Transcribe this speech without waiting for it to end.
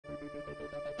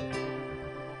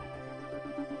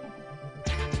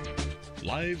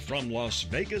Live from Las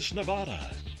Vegas,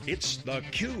 Nevada, it's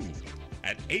theCUBE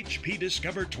at HP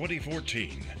Discover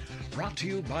 2014. Brought to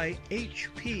you by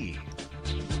HP.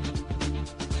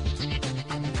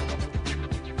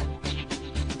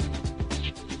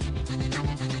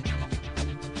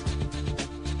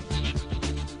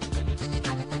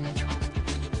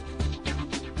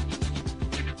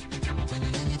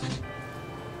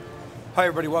 Hi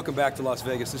everybody, welcome back to Las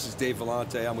Vegas. This is Dave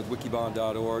Vellante, I'm with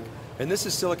wikibon.org. And this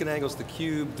is SiliconANGLE's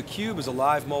theCUBE. theCUBE is a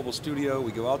live mobile studio.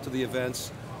 We go out to the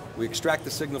events, we extract the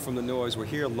signal from the noise. We're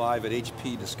here live at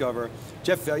HP Discover.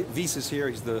 Jeff Veis is here,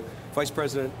 he's the Vice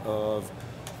President of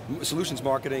Solutions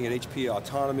Marketing at HP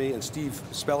Autonomy, and Steve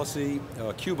Spellicy,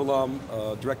 CUBE alum,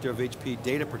 Director of HP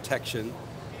Data Protection.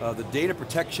 The data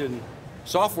protection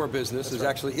software business is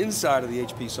actually inside of the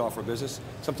HP software business.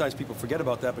 Sometimes people forget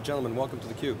about that, but gentlemen, welcome to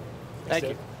theCUBE. Thank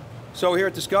you. So here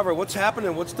at Discover, what's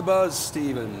happening? What's the buzz,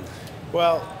 Steven?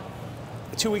 Well,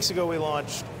 2 weeks ago we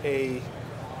launched the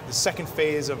second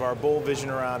phase of our bold vision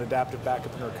around adaptive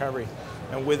backup and recovery.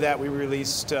 And with that we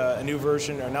released a new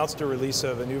version, or announced a release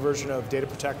of a new version of Data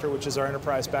Protector, which is our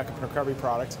enterprise backup and recovery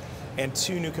product, and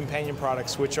 2 new companion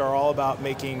products which are all about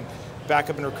making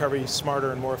backup and recovery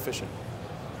smarter and more efficient.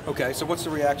 Okay, so what's the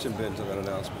reaction been to that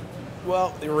announcement?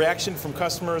 Well, the reaction from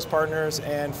customers, partners,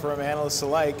 and from analysts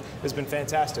alike has been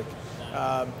fantastic.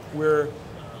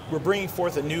 We're bringing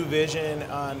forth a new vision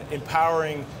on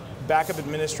empowering backup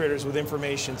administrators with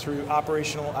information through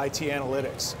operational IT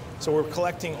analytics. So we're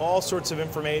collecting all sorts of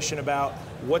information about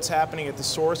what's happening at the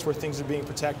source where things are being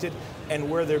protected and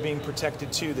where they're being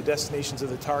protected to, the destinations of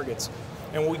the targets.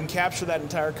 And we can capture that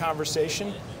entire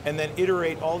conversation and then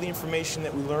iterate all the information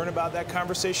that we learn about that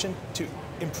conversation to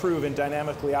improve and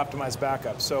dynamically optimize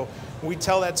backup. So when we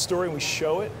tell that story and we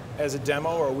show it as a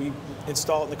demo, or we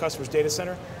install it in the customer's data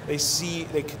center, they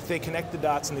connect the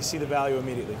dots and they see the value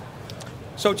immediately.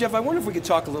 So Jeff, I wonder if we could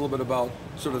talk a little bit about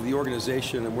sort of the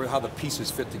organization and how the pieces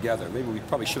fit together. Maybe we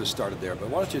probably should have started there, but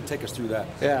why don't you take us through that?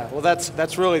 Yeah, well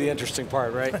that's really the interesting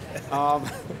part, right?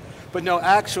 But no,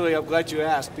 actually, I'm glad you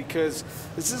asked, because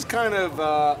this is kind of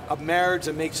a marriage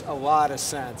that makes a lot of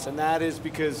sense, and that is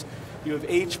because you have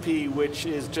HP, which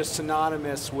is just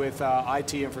synonymous with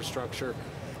IT infrastructure,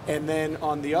 and then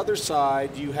on the other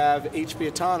side, you have HP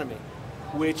Autonomy,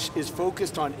 which is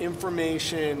focused on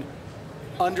information,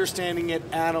 understanding it,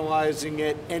 analyzing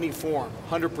it, any form,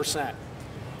 100%.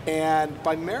 And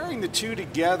by marrying the two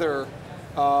together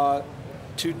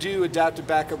to do adaptive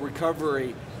backup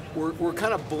recovery, we're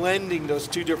kind of blending those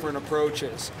 2 different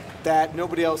approaches that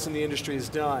nobody else in the industry has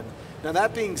done. Now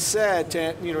that being said, to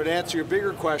answer your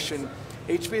bigger question,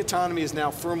 HP Autonomy is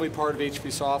now firmly part of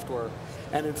HP software.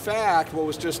 And in fact, what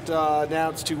was just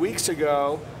announced 2 weeks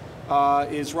ago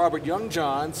is Robert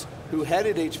Youngjohns, who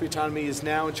headed HP Autonomy, is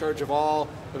now in charge of all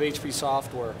of HP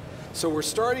software. So we're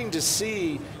starting to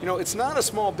see, it's not a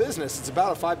small business, it's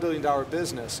about a $5 billion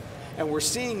business. And we're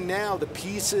seeing now the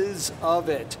pieces of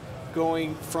it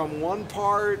going from one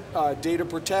part, data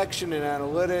protection and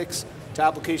analytics, to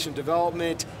application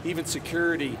development, even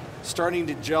security, starting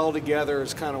to gel together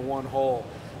as kind of one whole.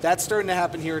 That's starting to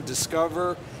happen here in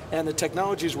Discover, and the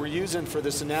technologies we're using for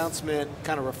this announcement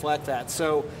kind of reflect that.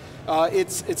 So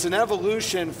it's an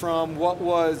evolution from what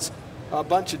was a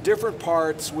bunch of different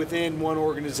parts within one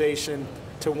organization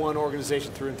to one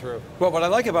organization through and through. Well, what I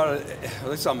like about it, at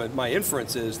least my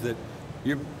inference is that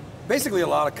basically a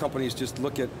lot of companies just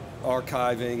look at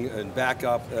archiving and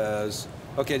backup as,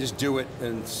 okay, just do it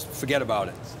and forget about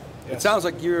it. Yes. It sounds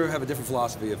like you have a different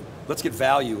philosophy of, let's get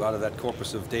value out of that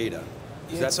corpus of data.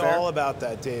 Is that fair? It's all about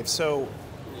that, Dave. So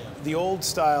the old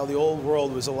style, the old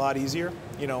world was a lot easier.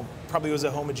 Probably was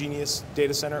a homogeneous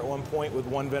data center at one point with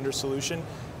one vendor solution.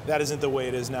 That isn't the way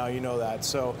it is now, you know that.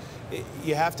 So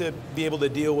you have to be able to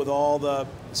deal with all the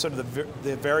sort of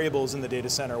the variables in the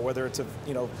data center, whether it's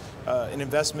an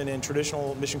investment in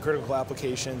traditional mission critical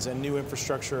applications and new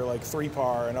infrastructure like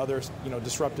 3PAR and other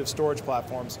disruptive storage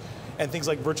platforms, and things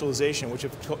like virtualization, which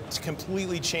have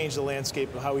completely changed the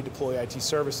landscape of how we deploy IT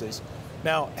services.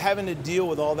 Now, having to deal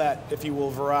with all that, if you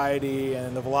will, variety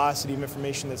and the velocity of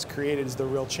information that's created is the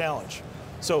real challenge.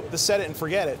 So the set it and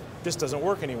forget it just doesn't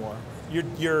work anymore.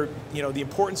 The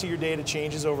importance of your data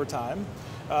changes over time.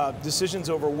 Decisions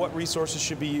over what resources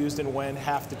should be used and when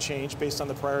have to change based on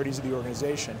the priorities of the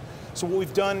organization. So what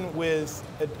we've done with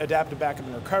adaptive backup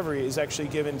and recovery is actually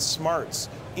given smarts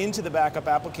into the backup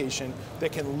application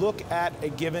that can look at a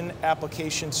given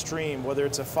application stream, whether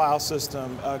it's a file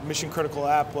system, a mission critical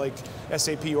app like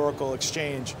SAP, Oracle,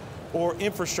 Exchange, or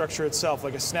infrastructure itself,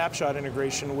 like a snapshot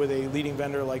integration with a leading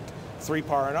vendor like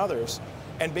 3PAR and others.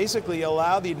 and basically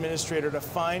allow the administrator to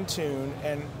fine tune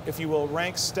and, if you will,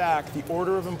 rank stack the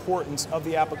order of importance of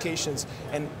the applications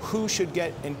and who should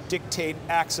get and dictate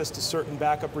access to certain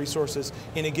backup resources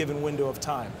in a given window of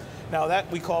time. Now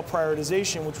that we call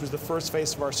prioritization, which was the first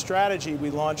phase of our strategy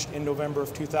we launched in November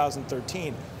of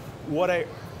 2013. What I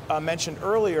mentioned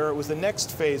earlier was the next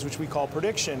phase, which we call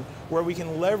prediction, where we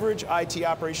can leverage IT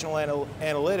operational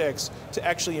analytics to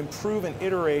actually improve and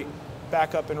iterate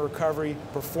backup and recovery,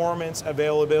 performance,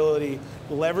 availability,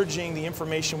 leveraging the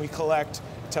information we collect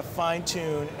to fine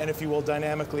tune and, if you will,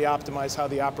 dynamically optimize how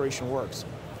the operation works.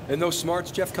 And those smarts,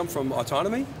 Jeff, come from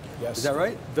Autonomy? Yes. Is that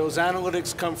right? Those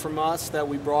analytics come from us that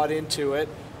we brought into it,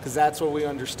 because that's what we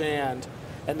understand.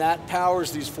 And that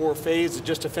powers these 4 phases.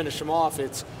 Just to finish them off,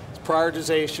 it's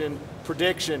prioritization,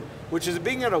 prediction, which is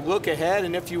being able to look ahead,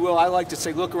 and if you will, I like to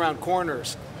say look around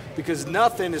corners, because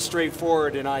nothing is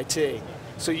straightforward in IT.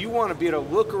 So you want to be able to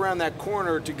look around that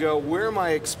corner to go, where am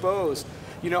I exposed?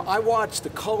 You know, I watch the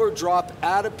color drop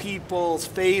out of people's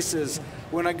faces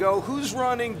when I go, who's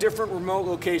running different remote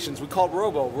locations? We call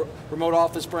it remote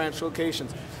office branch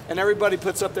locations. And everybody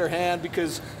puts up their hand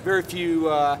because very few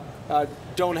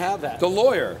don't have that. The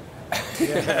lawyer.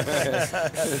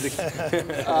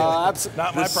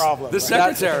 Not my problem. The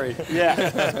secretary.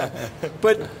 Yeah.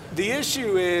 But the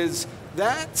issue is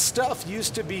that stuff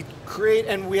used to be created,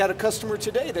 and we had a customer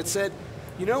today that said,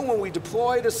 you know, when we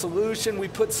deployed a solution, we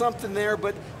put something there,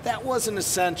 but that wasn't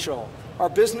essential. Our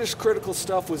business critical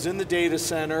stuff was in the data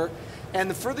center, and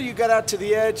the further you got out to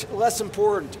the edge, less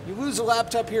important. You lose a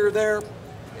laptop here or there,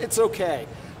 it's okay.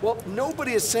 Well,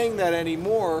 nobody is saying that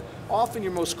anymore. Often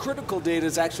your most critical data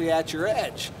is actually at your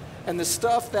edge. And the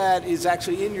stuff that is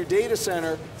actually in your data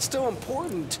center, still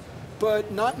important,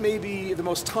 but not maybe the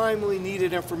most timely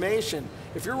needed information.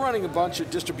 If you're running a bunch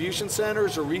of distribution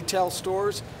centers or retail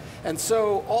stores, and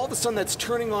so all of a sudden that's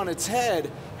turning on its head,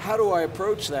 how do I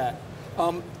approach that?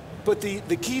 But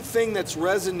the key thing that's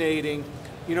resonating,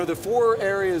 you know, the 4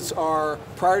 areas are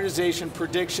prioritization,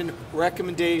 prediction,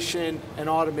 recommendation, and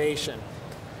automation.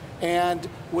 And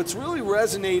what's really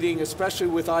resonating, especially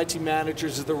with IT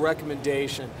managers, is the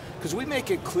recommendation. Because we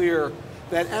make it clear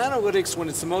that analytics, when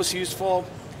it's the most useful,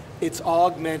 it's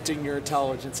augmenting your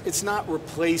intelligence. It's not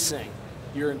replacing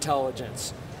your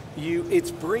intelligence.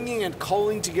 It's bringing and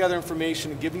culling together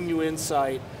information and giving you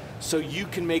insight so you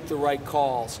can make the right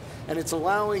calls. And it's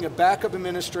allowing a backup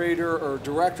administrator or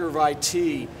director of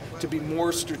IT to be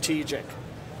more strategic.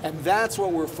 And that's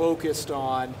what we're focused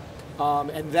on.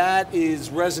 And that is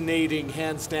resonating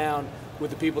hands down with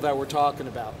the people that we're talking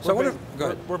about. So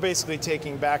we're basically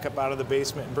taking backup out of the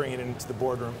basement and bringing it into the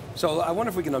boardroom. So I wonder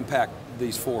if we can unpack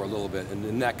these 4 a little bit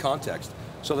in that context.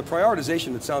 So the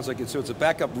prioritization, it sounds like it's a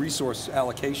backup resource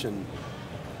allocation,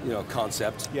 you know,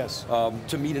 concept. Yes.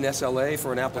 To meet an SLA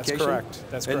for an application. That's correct.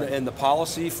 That's correct. And the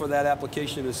policy for that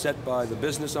application is set by the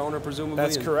business owner, presumably.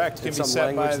 That's correct. It can be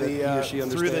set by the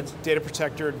through the Data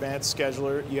Protector Advanced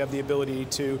Scheduler. You have the ability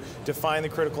to define the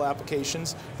critical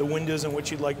applications, the windows in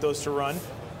which you'd like those to run,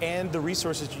 and the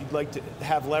resources you'd like to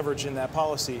have leverage in that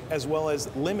policy, as well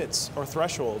as limits or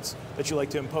thresholds that you like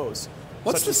to impose.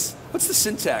 What's the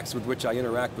syntax with which I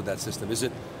interact with that system? Is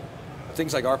it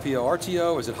things like RPO,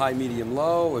 RTO? Is it high, medium,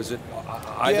 low? Is it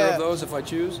either of those if I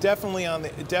choose? Definitely on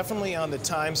the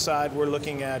time side, we're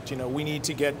looking at, you know, we need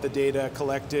to get the data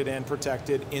collected and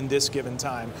protected in this given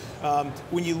time.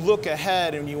 When you look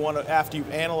ahead and you want to, after you've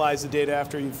analyzed the data,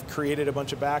 after you've created a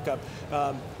bunch of backup,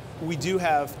 we do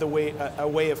have a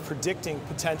way of predicting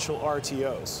potential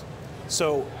RTOs.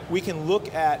 So we can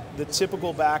look at the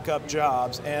typical backup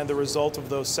jobs and the result of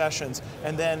those sessions,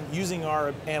 and then using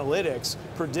our analytics,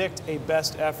 predict a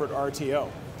best effort RTO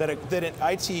that an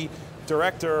IT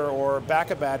director or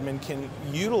backup admin can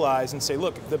utilize and say,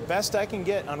 look, the best I can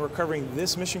get on recovering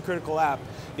this mission critical app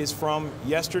is from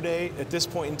yesterday at this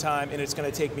point in time, and it's going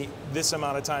to take me this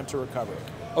amount of time to recover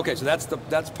it. Okay, so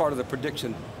that's part of the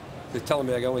prediction. They're telling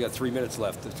me I only got 3 minutes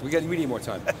left. We need more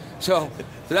time. So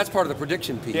that's part of the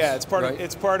prediction piece. Yeah, it's part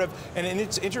right? and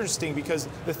it's interesting because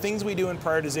the things we do in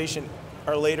prioritization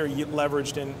are later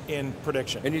leveraged in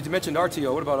prediction. And you mentioned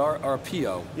RTO. What about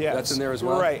RPO? Yeah, that's in there as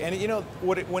well. Right, and you know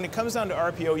when it comes down to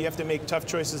RPO, you have to make tough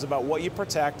choices about what you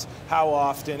protect, how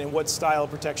often, and what style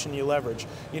of protection you leverage.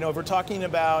 You know, if we're talking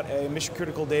about a mission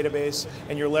critical database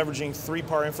and you're leveraging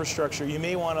 3-PAR infrastructure, you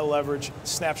may want to leverage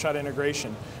snapshot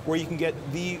integration, where you can get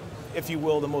if you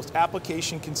will, the most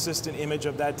application consistent image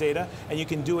of that data, and you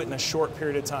can do it in a short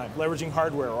period of time, leveraging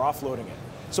hardware or offloading it.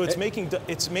 So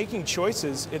it's making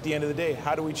choices at the end of the day.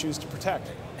 How do we choose to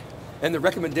protect? And the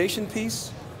recommendation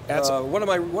piece?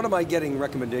 what am I getting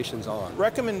recommendations on?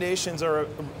 Recommendations are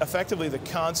effectively the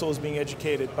console is being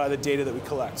educated by the data that we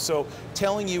collect. So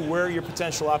telling you where your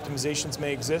potential optimizations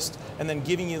may exist, and then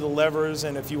giving you the levers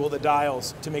and, if you will, the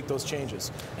dials to make those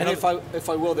changes. And if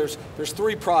I will, there's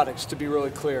 3 products to be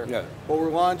really clear. Yeah. What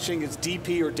we're launching is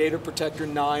DP, or Data Protector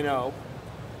 9.0.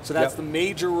 So that's the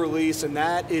major release, and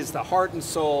that is the heart and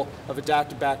soul of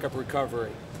adaptive backup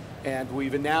recovery. And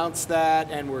we've announced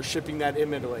that, and we're shipping that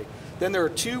imminently. Then there are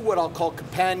 2 what I'll call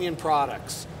companion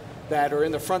products that are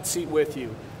in the front seat with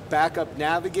you. Backup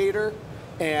Navigator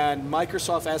and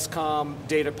Microsoft SCOM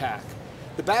Data Pack.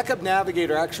 The Backup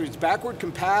Navigator actually is backward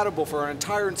compatible for our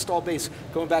entire install base,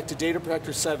 going back to Data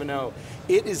Protector 7.0.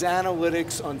 It is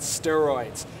analytics on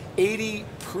steroids. 80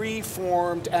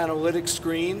 pre-formed analytics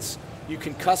screens. You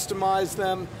can customize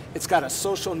them. It's got a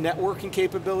social networking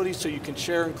capability so you can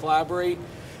share and collaborate.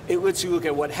 It lets you look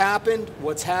at what happened,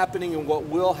 what's happening, and what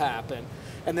will happen.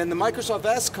 And then the Microsoft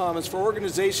SCOM is for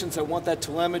organizations that want that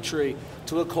telemetry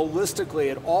to look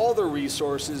holistically at all their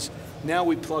resources. Now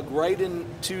we plug right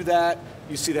into that.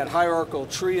 You see that hierarchical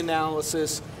tree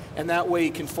analysis, and that way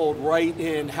you can fold right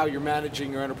in how you're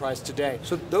managing your enterprise today.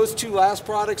 So those 2 last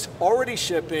products already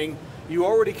shipping. You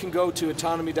already can go to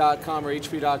autonomy.com or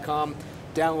hp.com,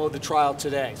 download the trial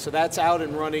today. So that's out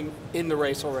and running in the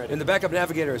race already. And the Backup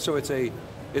Navigator, so it's a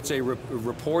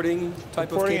reporting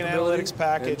type of capability? And analytics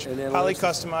package, and highly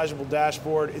analytics. customizable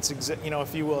dashboard. It's,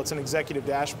 if you will, it's an executive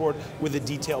dashboard with the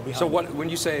detail behind So it. when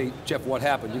you say, Jeff, what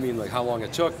happened, you mean like how long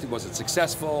it took? Was it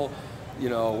successful?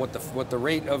 What the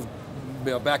rate of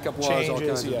backup was? Changes, all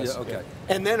kinds of, yes. okay.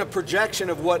 And then a projection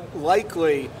of what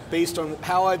likely, based on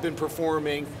how I've been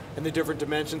performing and the different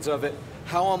dimensions of it,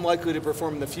 how I'm likely to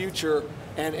perform in the future,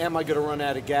 and am I going to run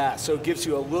out of gas? So it gives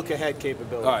you a look-ahead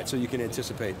capability. All right, so you can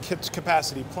anticipate.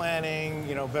 Capacity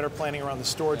planning, better planning around the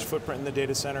storage footprint in the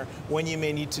data center, when you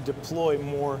may need to deploy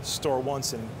more store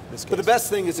once in this case. But the best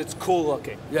thing is it's cool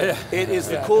looking. Yeah. It is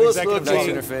the coolest Executive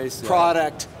looking nice interface,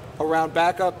 product around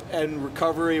backup and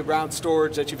recovery, around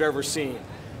storage that you've ever seen.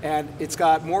 And it's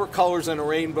got more colors than a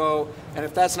rainbow, and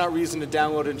if that's not reason to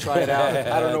download it and try it out,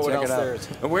 I don't know what else there is.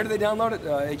 And where do they download it?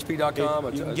 hp.com?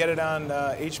 You can get it on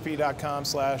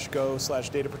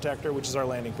hp.com/go/data protector, which is our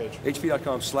landing page.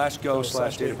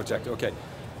 hp.com/go/data protector. Okay,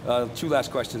 2 last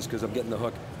questions because I'm getting the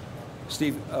hook.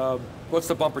 Steve, what's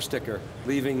the bumper sticker?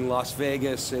 Leaving Las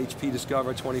Vegas, HP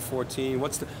Discover 2014.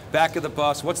 What's the back of the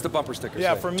bus? What's the bumper sticker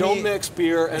say? For me, don't mix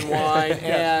beer and wine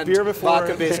and beer before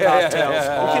vodka-based cocktails.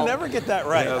 You can never get that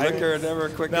right. Liquor, never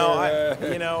quicker.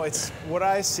 No, it's what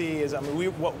I see is,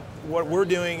 what we're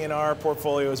doing in our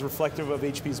portfolio is reflective of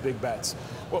HP's big bets.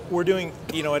 What we're doing,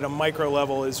 at a micro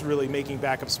level is really making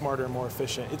backup smarter and more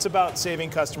efficient. It's about saving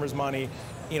customers money,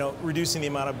 reducing the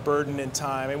amount of burden and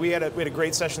time. And we had a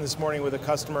great session this morning with a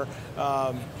customer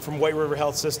from White River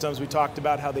Health Systems. We talked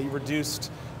about how they reduced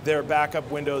their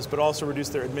backup windows, but also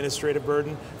reduced their administrative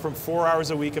burden from 4 hours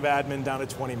a week of admin down to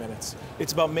 20 minutes.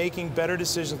 It's about making better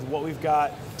decisions with what we've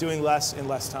got, doing less in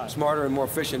less time. Smarter and more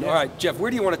efficient. Yeah. All right, Jeff,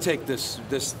 where do you want to take this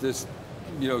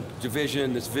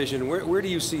division, this vision? Where do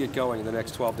you see it going in the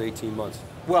next 12 to 18 months?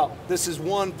 Well, this is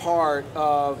one part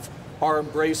of our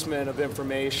embracement of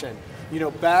information.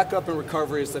 Backup and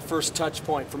recovery is the first touch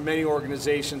point for many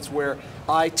organizations where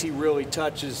IT really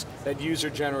touches that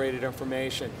user-generated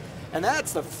information. And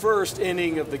that's the first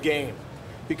inning of the game.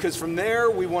 Because from there,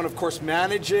 we want to, of course,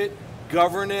 manage it,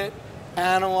 govern it,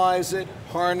 analyze it,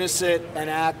 harness it, and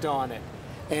act on it.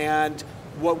 And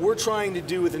what we're trying to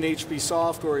do with an HP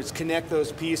software is connect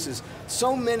those pieces.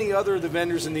 So many other of the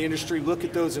vendors in the industry look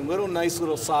at those in nice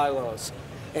little silos.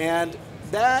 And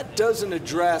that doesn't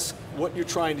address what you're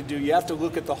trying to do. You have to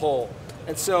look at the whole.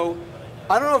 And so,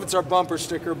 I don't know if it's our bumper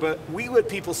sticker, but we let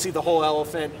people see the whole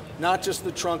elephant, not just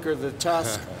the trunk or the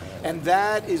tusk. And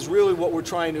that is really what we're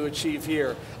trying to achieve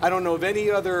here. I don't know of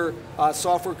any other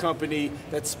software company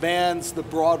that spans the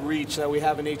broad reach that we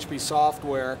have in HP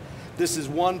software. This is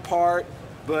one part,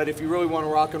 but if you really want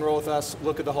to rock and roll with us,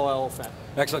 look at the whole elephant.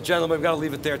 Excellent, gentlemen, we've got to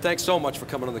leave it there. Thanks so much for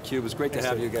coming on theCUBE. It was great to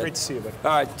have you again. Great to see you, buddy.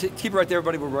 All right, keep it right there,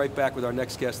 everybody. We're right back with our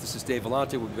next guest. This is Dave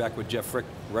Vellante. We'll be back with Jeff Frick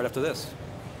right after this.